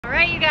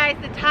right, you guys,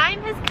 the time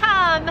has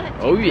come to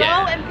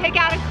go and pick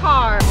out a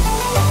car.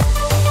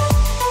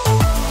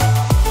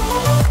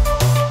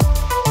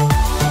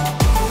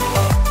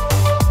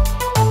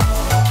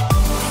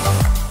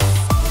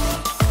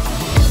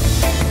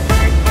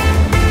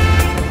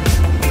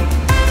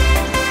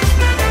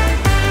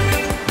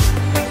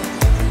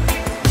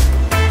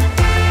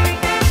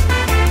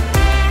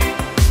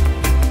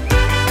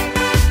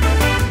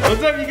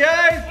 What's up, you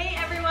guys? Hey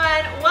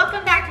everyone,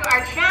 welcome back to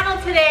our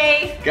channel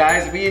today.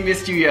 Guys, we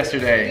missed you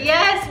yesterday.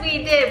 Yes,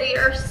 we did. We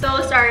are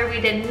so sorry we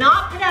did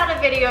not put out a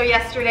video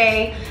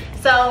yesterday.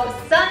 So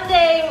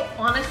Sunday,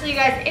 honestly you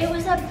guys, it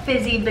was a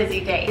busy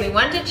day. We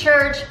went to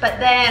church, but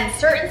then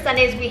certain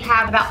Sundays we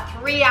have about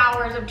 3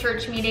 hours of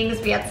church meetings.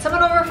 We had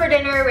someone over for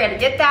dinner, we had to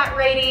get that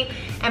ready,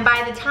 and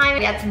by the time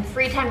we had some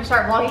free time to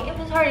start vlogging, it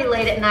was already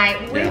late at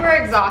night. We were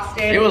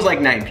exhausted. It was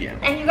like 9 p.m.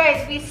 And you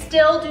guys, we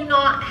still do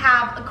not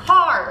have a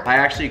car. I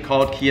actually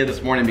called Kia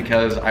this morning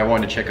because I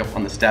wanted to check up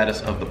on the status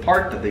of the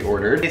part that they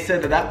ordered. They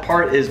said that that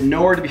part is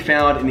nowhere to be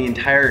found in the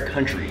entire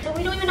country. So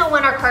we don't even know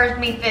when our car is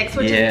being fixed,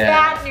 which is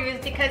bad news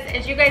because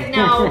as you guys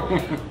know,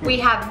 we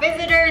have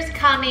visitors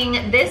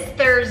coming this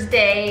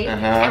Thursday,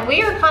 and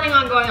we are planning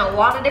on going a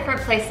lot of different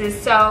places,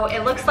 so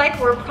it looks like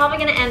we're probably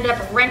gonna end up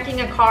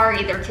renting a car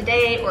either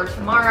today or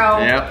tomorrow,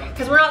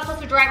 because we're not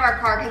supposed to drive our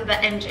car because of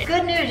the engine.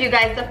 Good news, you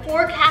guys, the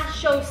forecast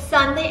shows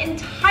sun the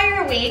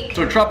entire week.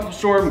 So Tropical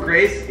Storm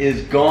Grace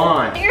is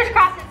gone. Fingers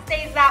crossed it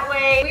stays that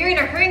way. We're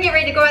gonna hurry and get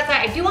ready to go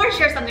outside. I do want to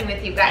share something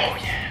with you guys. Oh,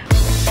 yeah.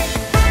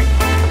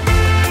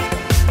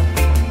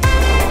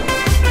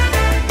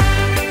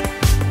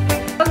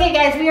 Okay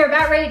guys, we are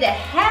about ready to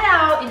head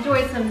out,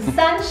 enjoy some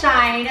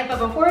sunshine, but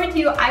before we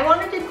do, I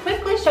wanted to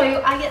quickly show you,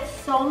 I get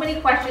so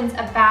many questions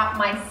about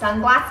my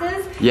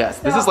sunglasses. Yes,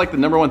 so, this is like the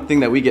 #1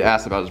 thing that we get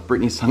asked about is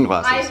Brittany's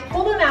sunglasses. I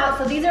pulled them out,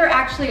 so these are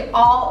actually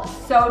all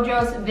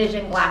Sojo's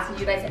vision glasses,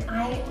 you guys, and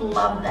I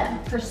love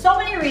them for so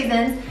many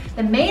reasons.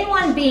 The main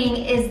one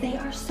being is they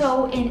are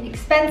so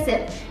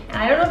inexpensive. And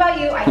I don't know about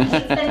you, I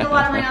hate spending a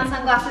lot of money on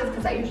sunglasses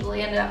because I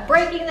usually end up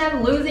breaking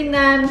them, losing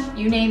them,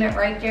 you name it,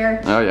 right,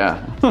 Jared? Oh yeah.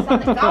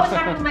 Something's always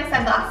happening with my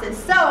sunglasses.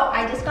 So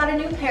I just got a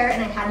new pair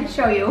and I had to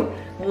show you.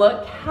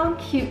 Look how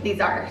cute these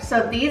are.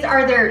 So these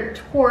are their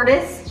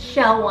tortoise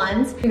shell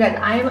ones. You guys,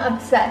 I am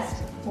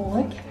obsessed.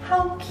 Look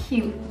how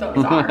cute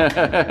those are.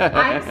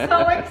 I'm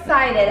so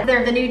excited.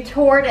 They're the new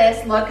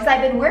tortoise look because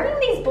I've been wearing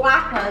these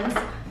black ones.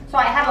 So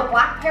I have a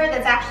black pair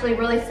that's actually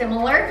really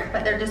similar,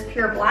 but they're just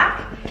pure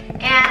black.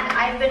 And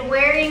I've been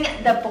wearing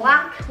the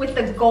black with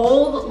the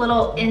gold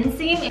little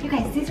inseam. You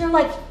guys, these are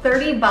like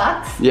 30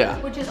 bucks,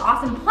 which is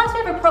awesome. Plus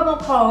we have a promo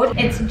code.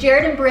 It's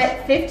Jared and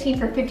Britt 15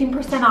 for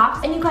 15%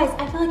 off. And you guys,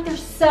 I feel like they're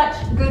such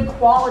good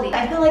quality.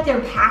 I feel like they're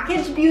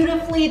packaged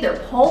beautifully. They're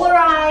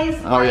polarized.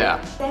 Oh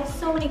yeah. They have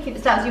so many cute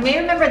styles. You may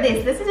remember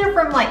these. This is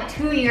from like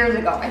 2 years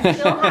ago. I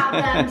still have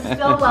them,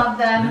 still love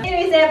them.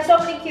 Anyways, they have so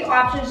many cute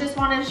options. Just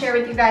wanted to share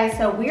with you guys.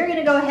 So we're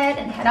gonna go ahead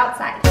and head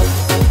outside.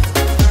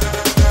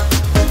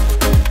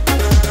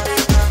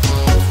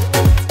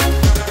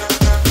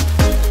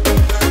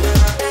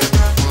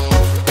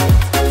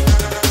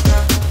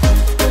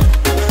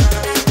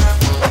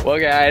 Well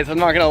guys, I'm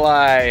not gonna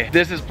lie,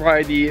 this is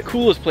probably the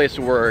coolest place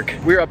to work.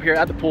 We're up here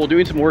at the pool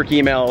doing some work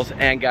emails,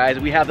 and guys,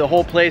 we have the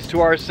whole place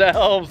to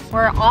ourselves.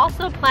 We're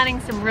also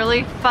planning some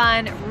really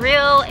fun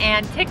reel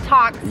and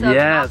TikTok, so if you're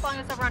not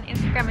following us over on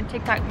Instagram and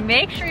TikTok,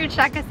 make sure you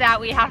check us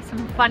out. We have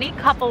some funny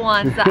couple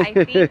ones that I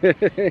think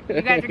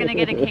you guys are gonna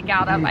get a kick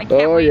out of. I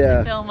can't wait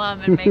to film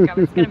them and make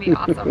them. It's gonna be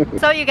awesome.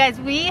 So you guys,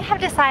 we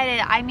have decided,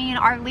 I mean,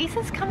 our lease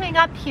is coming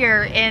up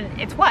here in,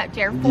 it's what,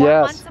 Jared,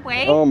 4 months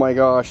away? Oh my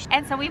gosh.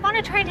 And so we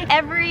wanna try and take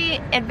every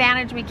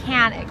advantage we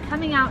can at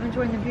coming out and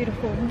enjoying the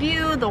beautiful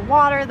view, the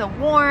water, the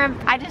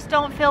warmth. I just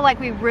don't feel like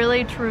we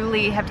really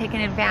truly have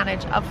taken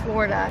advantage of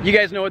Florida. You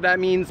guys know what that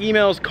means.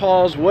 Emails,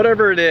 calls,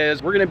 whatever it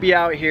is, we're gonna be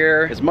out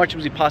here as much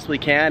as we possibly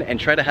can and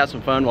try to have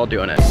some fun while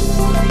doing it.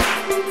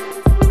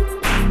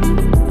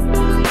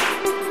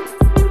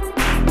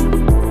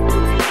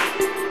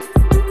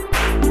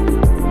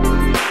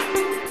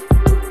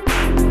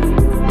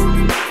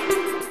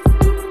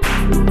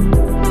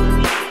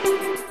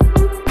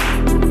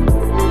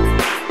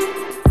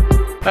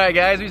 Alright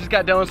guys, we just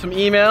got done with some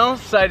emails.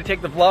 Decided to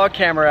take the vlog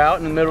camera out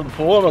in the middle of the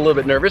pool. I'm a little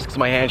bit nervous because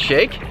my hands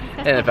shake.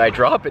 And if I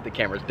drop it, the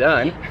camera's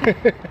done.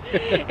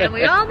 And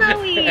we all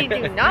know we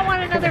do not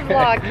want another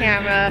vlog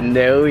camera.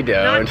 No, we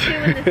don't. Not 2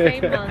 in the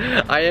same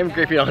month. I am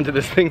gripping onto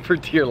this thing for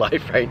dear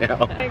life right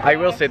now. I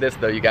will say this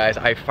though, you guys.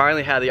 I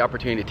finally had the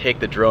opportunity to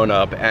take the drone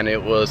up and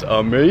it was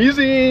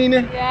amazing.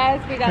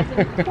 Yes, we got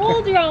some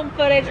cool drone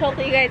footage.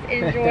 Hopefully you guys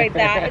enjoyed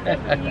that.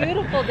 It's a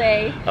beautiful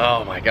day.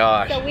 Oh my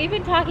gosh. So we've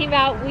been talking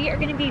about, we are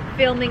going to be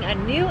filming a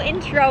new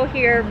intro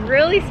here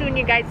really soon,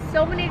 you guys.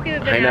 So many of you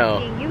have been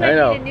asking. You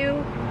guys need a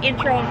new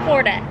intro in Florida.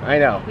 I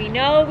know. We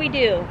know we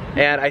do.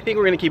 And I think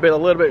we're gonna keep it a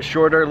little bit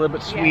shorter, a little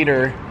bit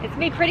sweeter. Yes. It's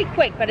gonna be pretty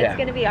quick, but it's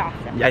gonna be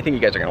awesome. Yeah, I think you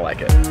guys are gonna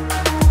like it.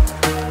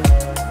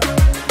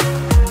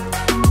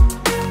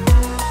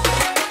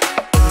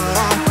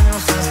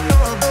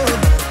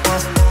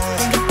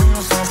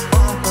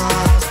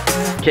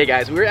 Okay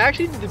guys, we're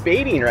actually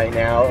debating right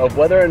now of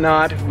whether or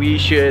not we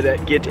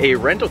should get a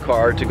rental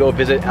car to go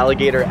visit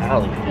Alligator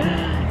Alley.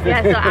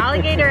 Yeah, so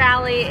Alligator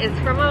Alley is,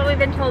 from what we've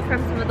been told from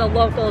some of the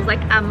locals,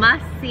 like a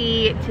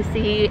must-see to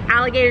see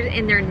alligators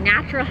in their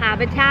natural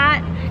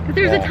habitat. Because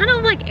there's a ton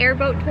of like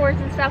airboat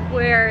tours and stuff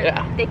where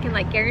they can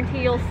like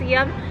guarantee you'll see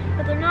them,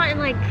 but they're not in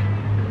like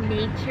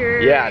nature.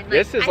 Yeah, and,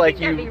 this is like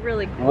you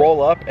really cool.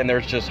 roll up and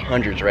there's just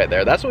hundreds right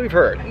there. That's what we've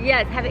heard.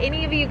 Yes, have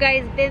any of you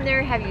guys been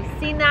there? Have you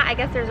seen that? I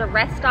guess there's a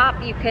rest stop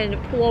you can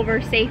pull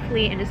over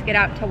safely and just get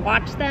out to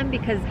watch them,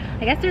 because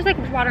I guess there's like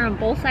water on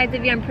both sides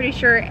of you, I'm pretty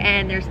sure,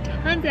 and there's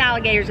tons of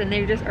alligators and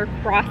they just are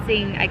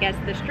crossing, I guess,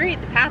 the street,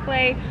 the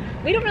pathway.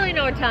 We don't really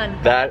know a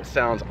ton. That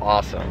sounds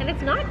awesome. And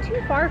it's not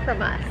too far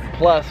from us.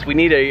 Plus, we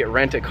need to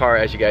rent a car,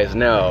 as you guys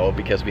know,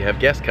 because we have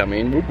guests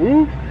coming. Whoop,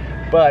 whoop.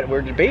 But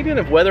we're debating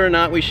of whether or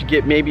not we should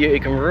get maybe a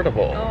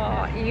convertible.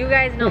 Oh, you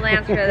guys know the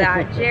answer to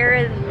that.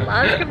 Jared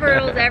loves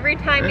convertibles. Every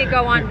time we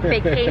go on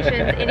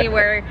vacations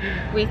anywhere,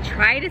 we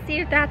try to see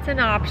if that's an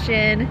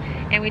option.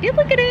 And we did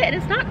look at it, and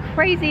it's not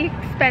crazy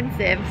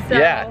expensive. So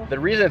yeah, the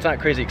reason it's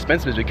not crazy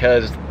expensive is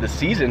because the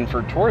season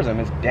for tourism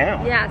is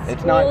down. Yeah,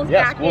 it's not.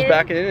 Yeah, school's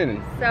back in,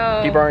 and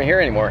so people aren't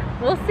here anymore.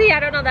 We'll see. I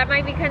don't know. That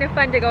might be kind of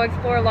fun to go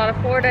explore a lot of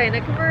Florida in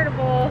a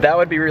convertible. That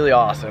would be really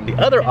awesome. The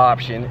other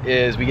option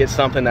is we get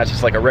something that's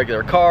just like a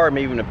regular car,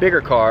 maybe even a bigger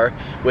car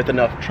with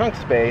enough trunk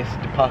space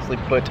to possibly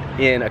put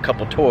in a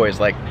couple toys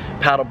like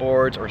paddle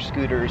boards or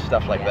scooters,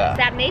 stuff like that.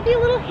 That may be a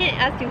little hint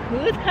as to who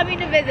is coming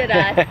to visit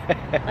us.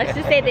 Let's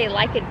just say they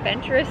like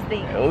adventurous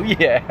things. Oh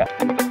yeah.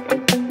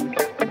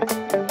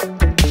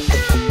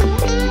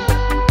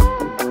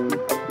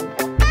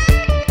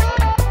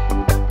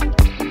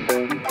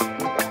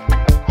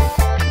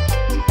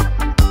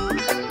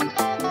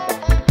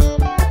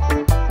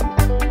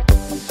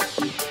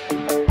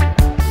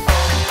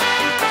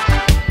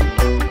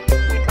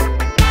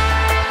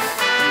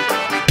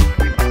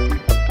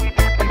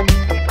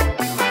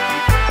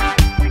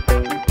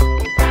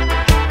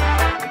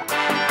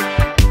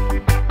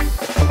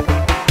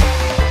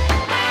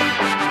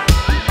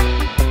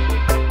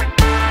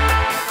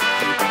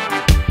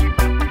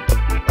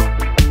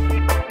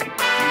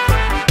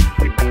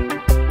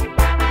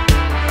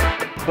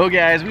 Well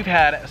guys, we've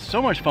had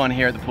so much fun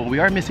here at the pool. We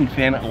are missing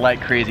Finn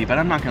like crazy, but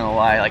I'm not gonna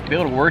lie, like to be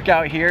able to work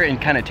out here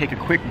and kind of take a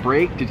quick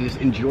break to just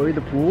enjoy the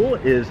pool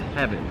is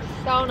heaven.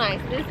 So nice.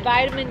 This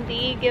vitamin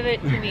D, give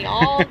it to me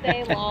all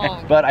day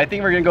long. But I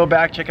think we're gonna go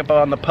back, check up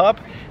on the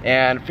pup,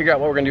 and figure out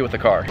what we're gonna do with the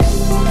car.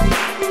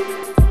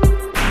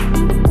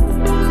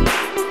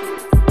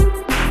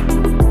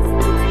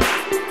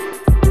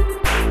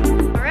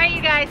 All right,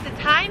 you guys, the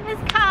time has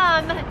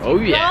come to go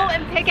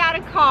and pick out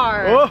a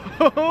car.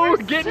 Oh,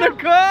 getting a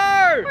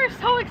car! We're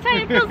so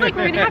excited. It feels like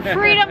we're gonna have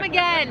freedom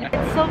again.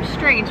 It's so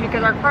strange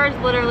because our car is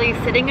literally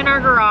sitting in our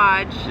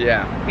garage.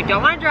 Yeah. We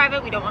don't want to drive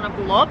it. We don't want to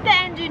blow up the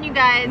engine, you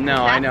guys. No,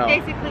 I know.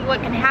 That's basically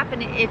what can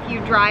happen if you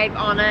drive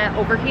on an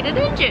overheated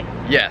engine.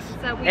 Yes.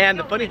 So and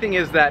the funny thing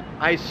is that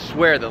I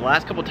swear the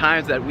last couple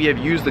times that we have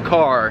used the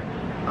car,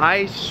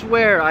 I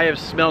swear I have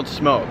smelled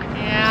smoke.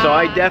 Yeah. So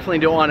I definitely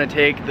don't want to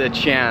take the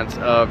chance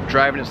of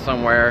driving it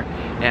somewhere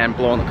and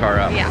blowing the car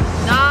up. Yeah,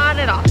 not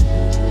at all.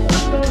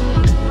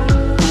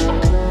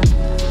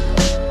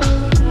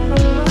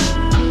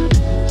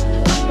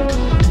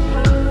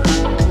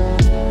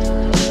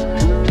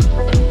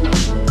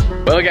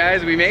 Well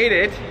guys, we made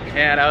it,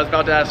 and I was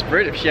about to ask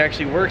Britt if she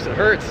actually works at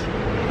Hertz.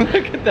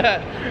 Look at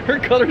that. Her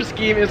color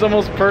scheme is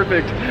almost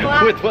perfect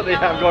with what they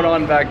have going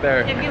on back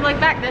there. If you look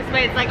back this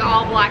way, it's like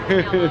all black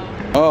and yellow.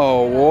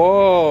 Oh,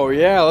 whoa,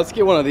 yeah, let's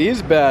get one of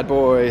these bad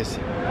boys.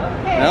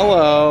 Okay.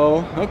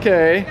 Hello,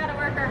 okay. We gotta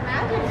work our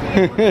magic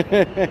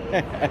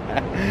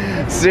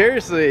here.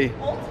 Seriously.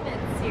 Ultimate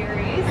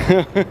series.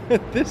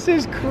 This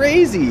is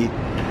crazy.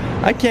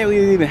 I can't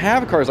believe they even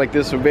have cars like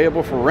this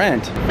available for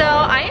rent. So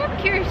I am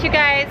curious, you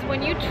guys,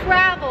 when you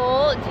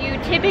travel, do you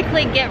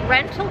typically get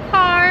rental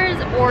cars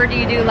or do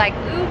you do like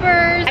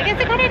Ubers? I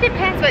guess it kind of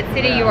depends what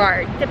city you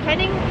are.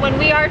 Depending, when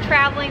we are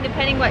traveling,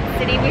 depending what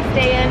city we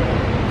stay in,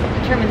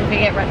 determines if we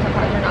get rental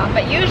cars or not.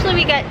 But usually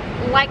we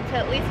like to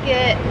at least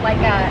get like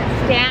a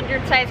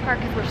standard size car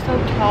because we're so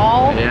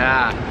tall.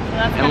 Yeah,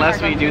 so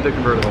unless we do the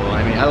convertible.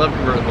 I mean, I love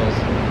convertibles.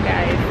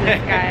 Guys, this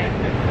guy.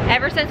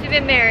 Ever since we've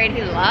been married,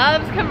 he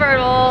loves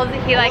convertibles.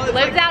 He like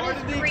lives out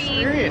his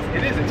dream.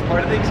 It is, it's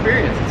part of the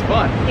experience. It's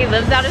fun. He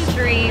lives out his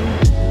dream.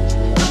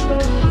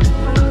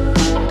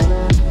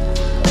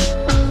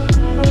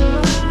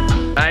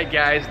 Alright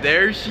guys,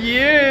 there she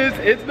is.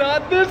 It's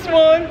not this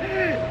one.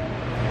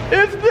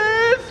 It's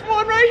this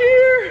one right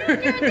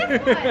here. You're doing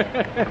this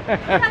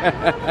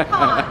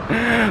one.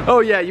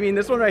 Oh yeah, you mean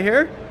this one right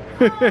here?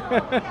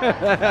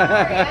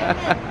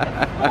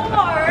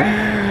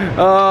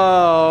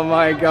 Oh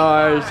my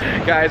gosh.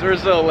 Guys, we're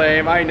so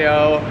lame, I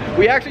know.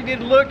 We actually did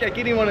look at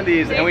getting one of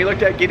these and we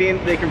looked at getting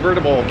the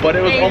convertible, but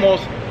it was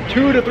almost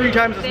 2 to 3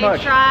 times as much.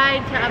 They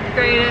tried to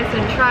upgrade us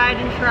and tried,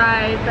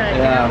 but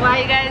you know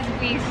why, you guys?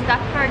 We stuck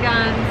to our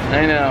guns.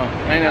 I know.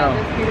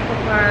 This beautiful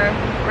car.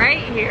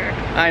 right here.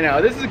 I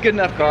know, this is a good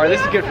enough car. This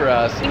is good for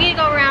us. We need to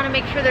go around and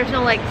make sure there's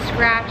no like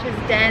scratches,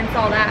 dents,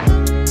 all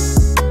that.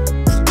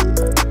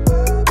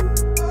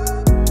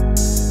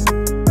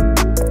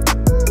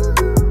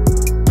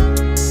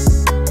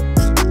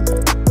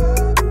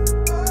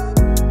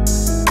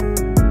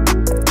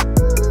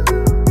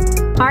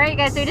 All right,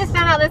 guys, so we just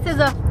found out this is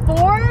a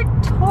Ford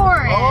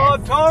Taurus. Oh,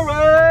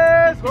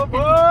 Taurus! What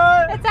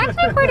boy? It's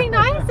actually pretty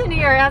nice in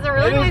here. It has a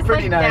really nice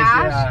like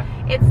dash. Yeah.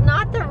 It's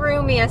not the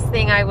roomiest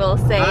thing, I will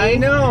say. I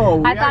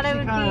know. I thought it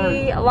would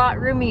be a lot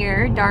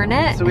roomier, darn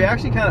it. So we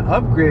actually kind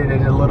of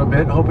upgraded it a little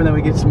bit, hoping that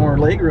we get some more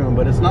leg room,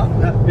 but it's not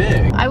that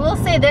big. I will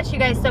say this, you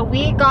guys, so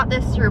we got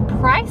this through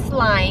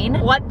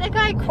Priceline. What the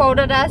guy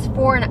quoted us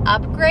for an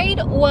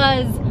upgrade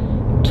was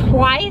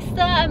twice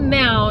the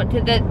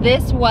amount that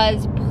this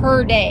was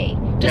per day.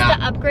 Just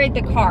to upgrade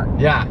the car.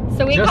 Yeah.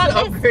 So we just got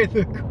to upgrade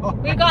the car.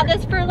 We got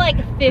this for like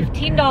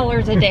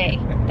 $15 a day.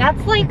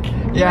 That's like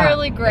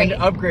really great. And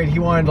to upgrade, he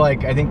wanted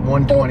like, I think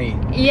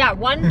 120. Yeah,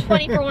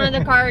 120 for one of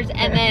the cars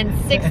and then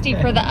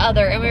 60 for the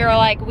other. And we were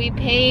like, we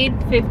paid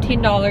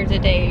 $15 a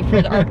day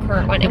for our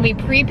current one. And we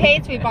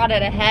prepaid, so we bought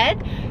it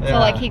ahead. So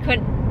like he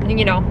couldn't,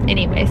 you know,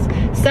 anyways.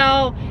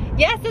 So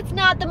yes, it's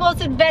not the most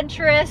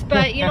adventurous,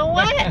 but you know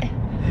what?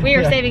 We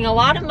are saving a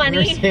lot of money.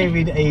 We're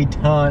saving a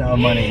ton of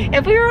money.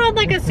 If we were on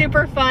like a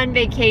super fun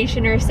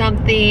vacation or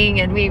something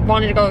and we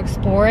wanted to go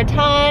explore a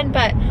ton,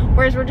 but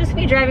whereas we're just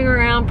gonna be driving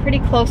around pretty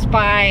close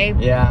by.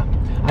 Yeah.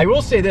 I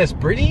will say this,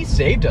 Brittany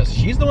saved us.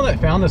 She's the one that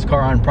found this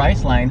car on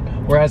Priceline,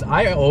 whereas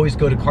I always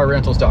go to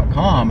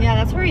carrentals.com. Yeah,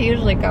 that's where we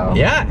usually go.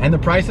 Yeah, and the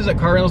prices at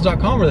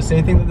carrentals.com were the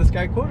same thing that this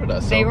guy quoted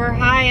us. They were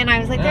high, and I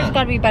was like, there's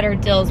gotta be better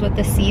deals with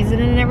the season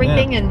and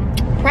everything, and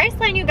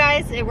Priceline, you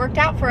guys, it worked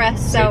out for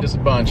us. So saved us a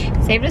bunch.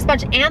 Saved us a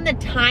bunch, and the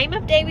time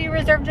of day we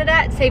reserved it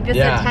at saved us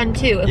a ton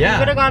too. If we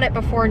would have got it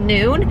before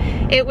noon,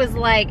 it was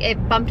like,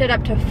 it bumped it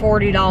up to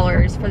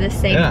 $40 for the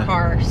same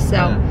car. So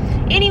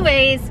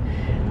anyways,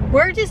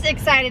 we're just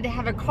excited to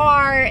have a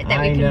car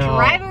that we can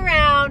drive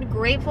around.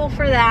 Grateful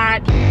for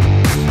that.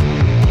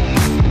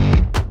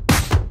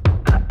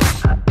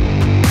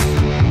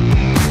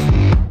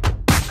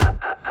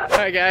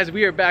 Alright guys,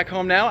 we are back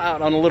home now,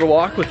 out on a little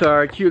walk with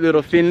our cute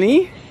little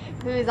Finley.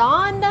 Who's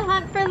on the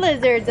hunt for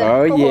lizards,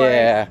 of course.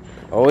 Yeah,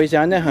 always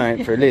on the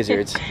hunt for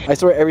lizards. I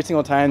swear every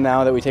single time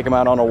now that we take him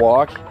out on a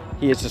walk,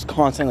 he is just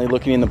constantly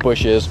looking in the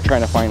bushes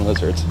trying to find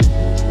lizards.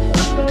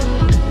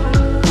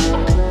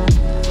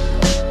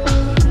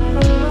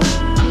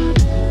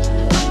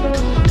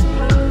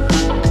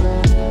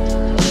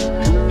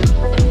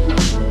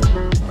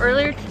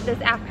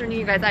 This afternoon,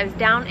 you guys, I was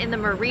down in the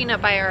marina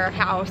by our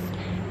house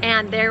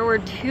and there were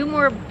 2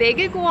 more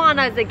big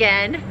iguanas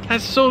again.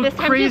 That's so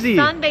crazy.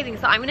 This time just sunbathing,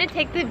 so I'm gonna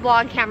take the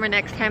vlog camera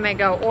next time I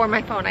go, or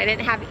my phone. I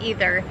didn't have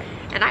either,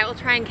 and I will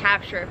try and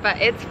capture it, but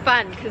it's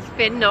fun because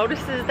Finn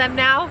notices them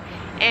now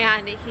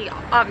and he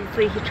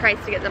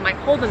tries to get them, like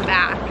hold them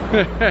back,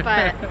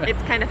 but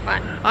it's kind of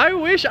fun. I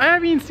wish, I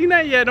haven't even seen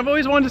that yet. I've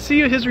always wanted to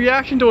see his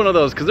reaction to one of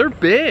those because they're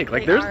big.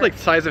 Like they're like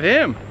the size of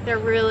him. They're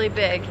really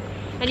big.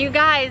 And you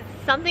guys,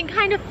 something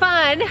kind of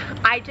fun,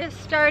 I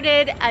just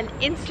started an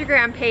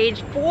Instagram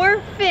page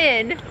for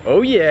Finn.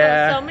 Oh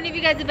yeah. So many of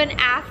you guys have been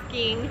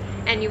asking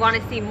and you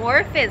want to see more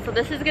of Finn. So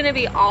this is going to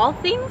be all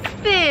things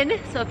Finn.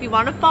 So if you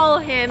want to follow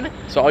him.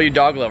 So all you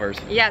dog lovers.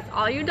 Yes,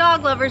 all you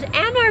dog lovers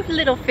and our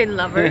little Finn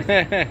lovers.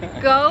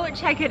 Go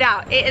check it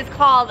out. It is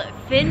called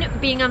Finn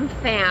Bingham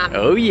Fam.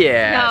 Oh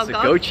yeah, so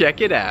go check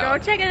it out.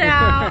 Go check it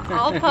out.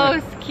 I'll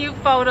post cute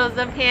photos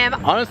of him.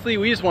 Honestly,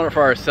 we just want it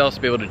for ourselves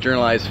to be able to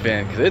journalize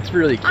Finn because it's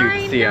really cute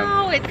to see him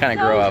kind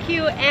of grow up. It's so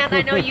cute, and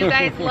I know you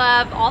guys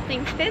love all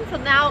things Finn, so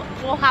now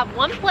we'll have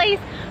one place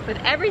with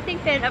everything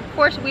Finn. Of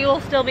course, we will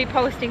still be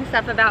posting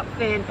stuff about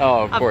Finn.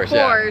 Oh, of course,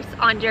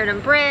 on Jared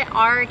and Britt,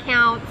 our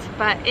accounts.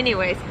 But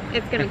anyways,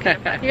 it's gonna be kind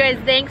of fun. You guys,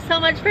 thanks so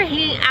much for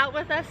hanging out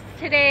with us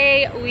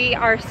today. We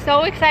are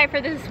so excited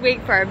for this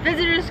week for our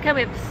visitors to come.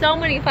 We have so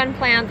many fun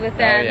plans with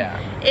them.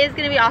 It's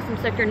gonna be awesome.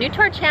 So if you're new to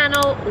our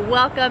channel,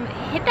 welcome.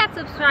 Hit that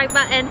subscribe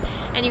button,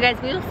 and you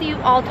guys, we will see you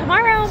all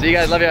tomorrow. See you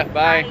guys. Love you.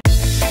 Bye.